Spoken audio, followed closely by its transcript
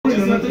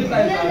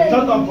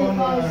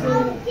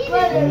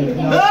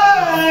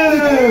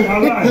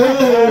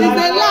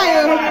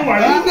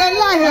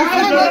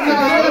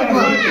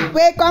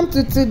Welcome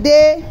to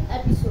today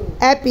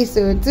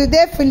episode.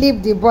 Today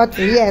flip the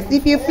bottle. Yes,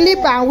 if you flip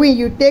and win,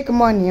 you take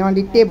money on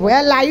the table.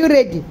 Ella, are you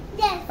ready?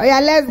 Yes. Oh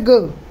yeah, let's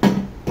go.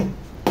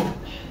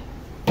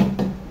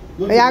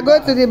 Oh yeah,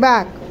 go to the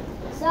back.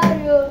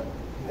 Sorry.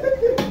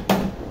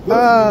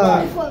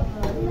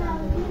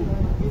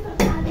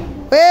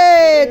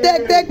 Hey,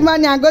 take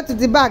money and go to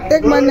the back.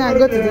 Take money and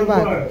go to the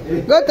back.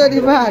 Go to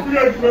the back.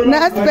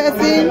 Next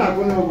person.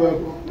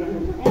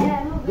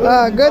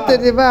 Go to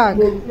the back.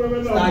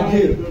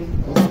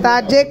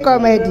 Star J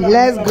comedy.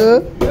 Let's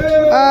go.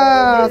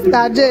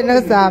 Star J no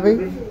sabi.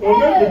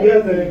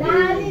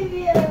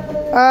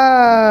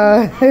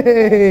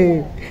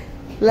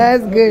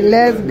 Let's go.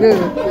 Let's go.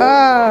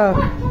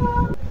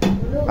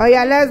 Oh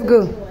yeah, let's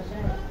go.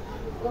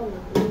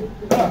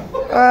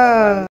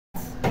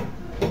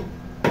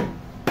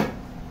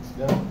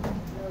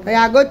 Oh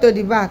yeah, go to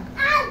the back.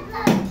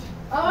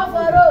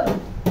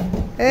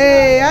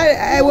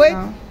 Hey, wait.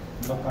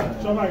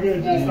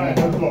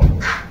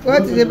 Go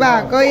to the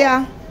back. Oh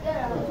yeah.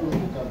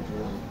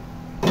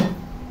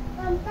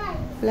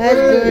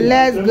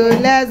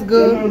 Let's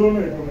go.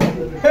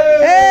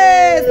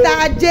 Hey,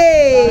 Star J.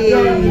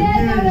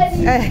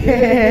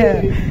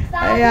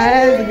 Yeah,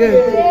 let's go.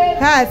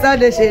 I saw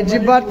the shade. You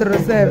bought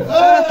yourself.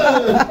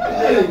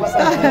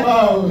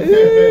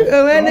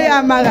 When you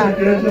are mad.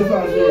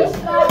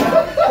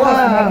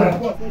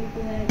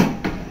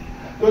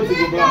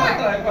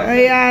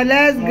 Yeah,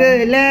 let's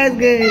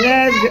go.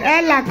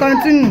 Ella,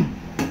 continue.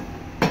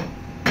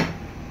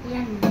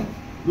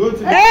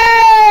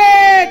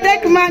 Hey,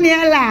 take money,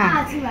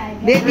 Ella.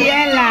 Baby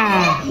Ella.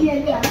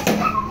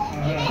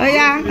 Oh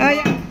yeah.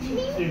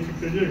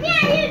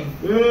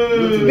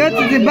 Go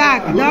to the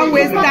back. Don't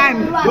waste time.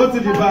 Go to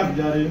the back,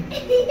 Daddy.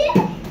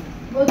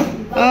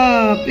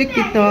 Oh, pick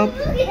it up.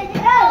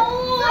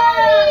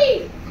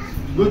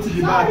 Go to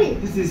the back.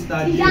 This is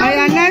Daddy. Oh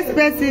yeah, next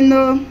person,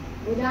 no.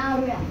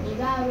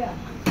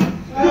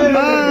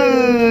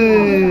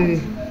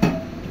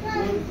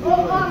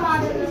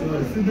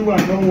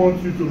 I don't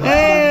want you to.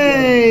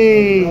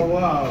 Hey. Oh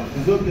wow.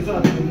 It's okay, so I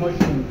take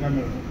much on the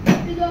camera.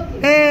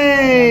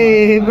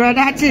 Hey,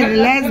 brother Chin,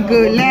 let's go.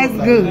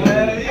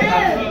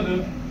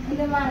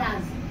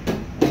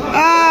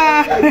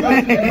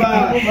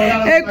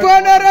 A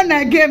corner on a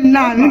game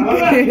now. Oh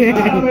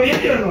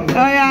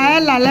yeah,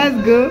 Ella, let's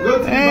go.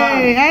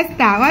 Hey,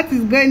 Esther, what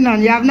is going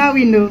on? You have no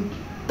window.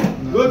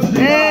 Go to the back.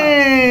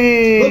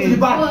 Hey. Go to the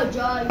back.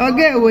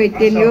 Okay,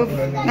 waiting you.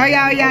 Oh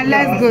yeah,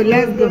 let's go.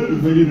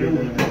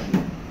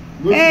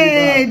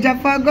 Hey,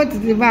 Jaffa, go to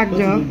the back,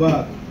 Joe.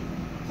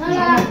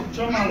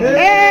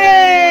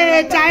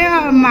 Hey,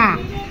 Chayoma.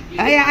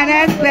 Oh yeah,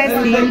 next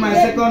person. Take my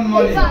second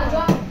money.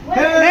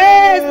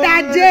 Hey,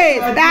 Star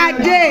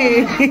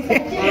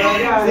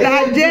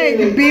J,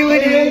 be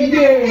with him.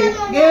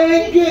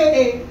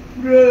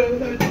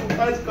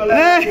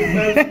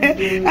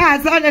 I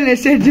saw the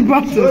shade the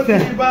bottle.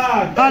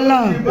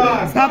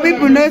 Some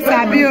people know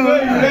Sabi.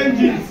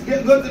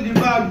 Go to the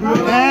back, bro.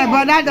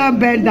 But that don't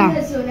bend down.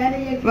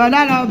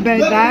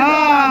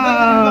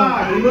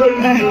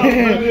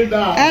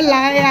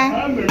 Ella, yeah.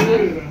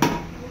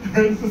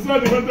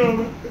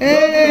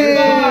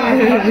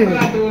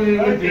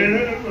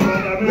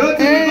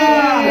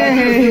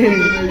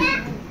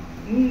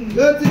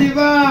 Go to the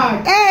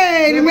back.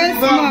 Hey, remain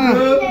small.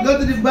 Go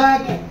to the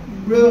back,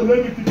 bro.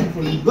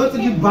 Go to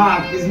the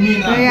back. It's me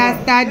now.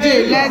 Yeah, Star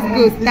J, let's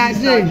go, Star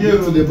J. Go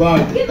to the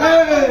back. Hey,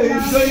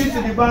 he's going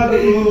to the back.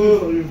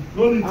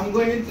 I'm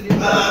going to the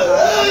back.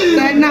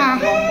 Sena,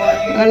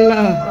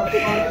 Allah.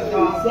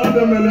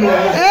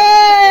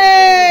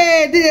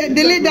 Hey,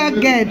 the leader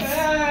gets.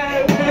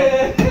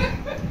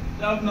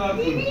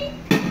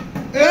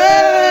 Hey,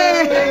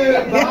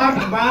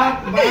 back.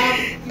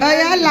 Oh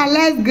yeah,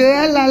 let's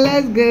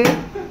go.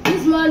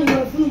 This morning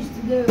you're finished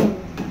today.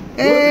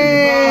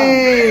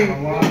 Hey.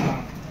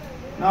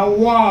 Now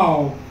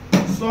wow,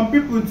 some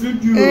people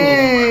took you.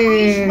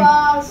 Hey.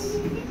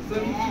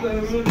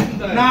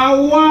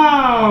 Now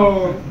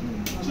wow,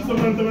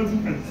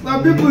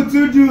 some people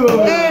took you.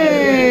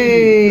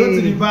 Hey. Go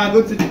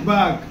to the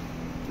back.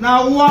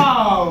 Now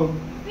wow.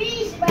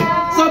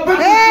 Some people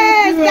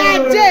Hey, Star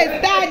J,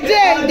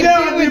 the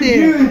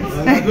building.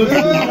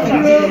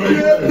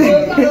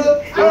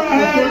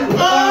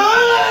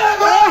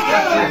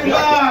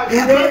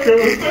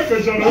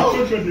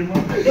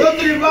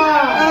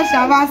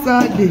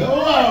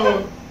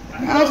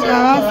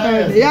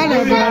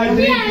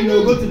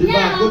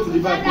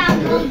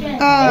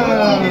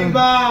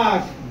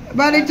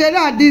 But it's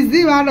not this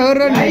one or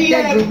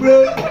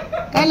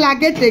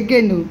get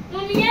again.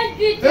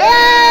 Hey,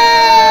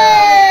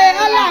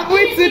 Allah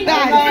with you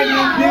that.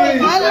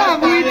 Allah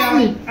with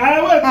you.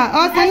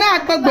 Also not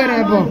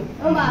Pogberebo.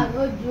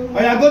 Oh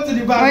yeah, go to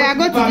the back.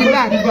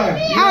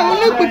 How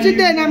look what you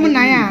did,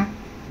 Namunaya.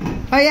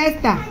 Oh yes,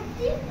 sir.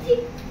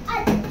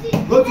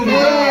 Go to the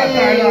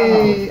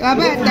Hey, I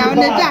bet down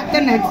the jack the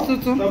next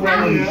tutu.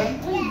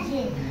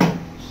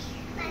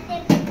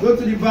 Go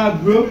to the back,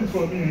 bro.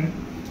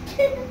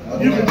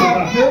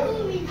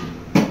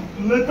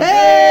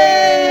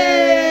 Hey!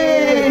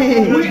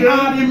 We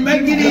are the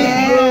making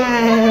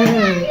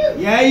it.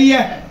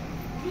 Yeah.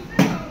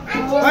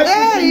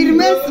 Hey, it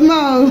remains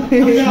small.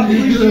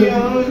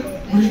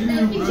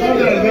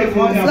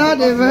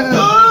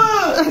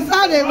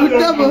 Sorry, we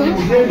double.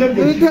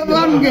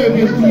 I'm good.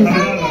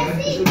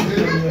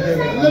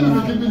 Let me be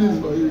keeping this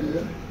for you.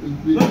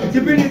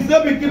 Keeping it,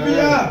 stop it, keeping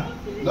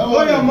it.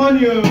 All your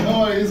money.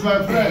 No, he's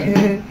my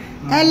friend.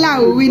 Ella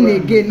will win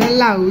again.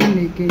 Ella will win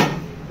again.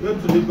 Go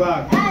to the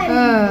back.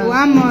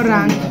 One more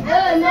round.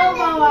 No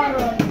more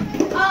run.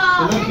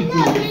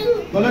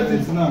 Collect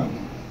it now.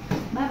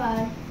 Bye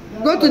bye.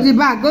 Go to the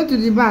back. Go to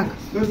the back.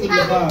 Go to the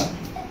back.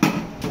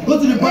 Go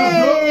to the back,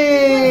 bro.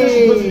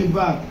 Hey. Go to the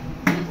back.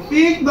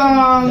 Big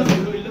bang.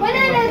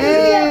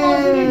 Hey.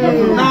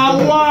 Now,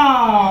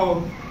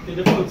 wow.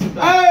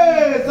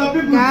 Hey, some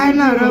people. Yeah,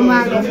 no,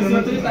 Roman.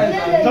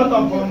 Shut up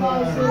on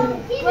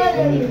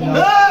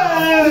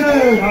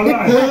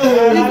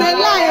He's a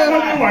liar.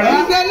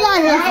 He's a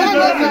liar.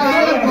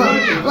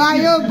 Why,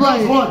 oh boy?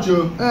 Watch you.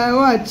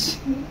 Watch.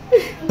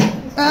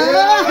 Hey.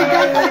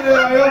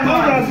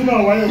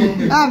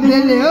 I'm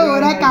really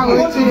over. I can't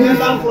wait to.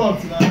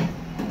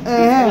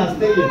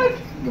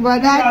 But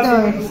that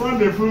done.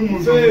 Sunday full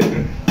moon.